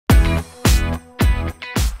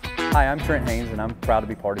Hi, I'm Trent Haynes, and I'm proud to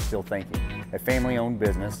be part of Still Thinking, a family-owned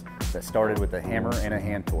business that started with a hammer and a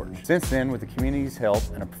hand torch. Since then, with the community's help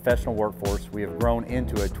and a professional workforce, we have grown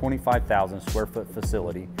into a 25,000 square foot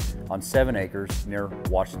facility on 7 acres near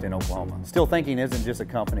Washington, Oklahoma. Still Thinking isn't just a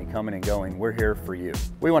company coming and going, we're here for you.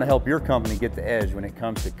 We want to help your company get the edge when it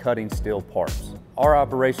comes to cutting steel parts. Our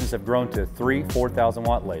operations have grown to 3 4,000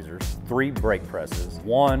 watt lasers, 3 brake presses,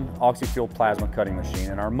 1 oxy-fuel plasma cutting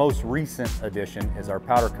machine, and our most recent addition is our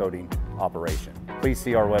powder coating operation. Please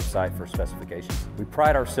see our website for specifications. We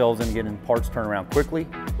pride ourselves in getting parts turned around quickly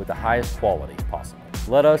with the highest quality possible.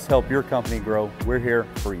 Let us help your company grow. We're here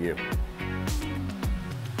for you.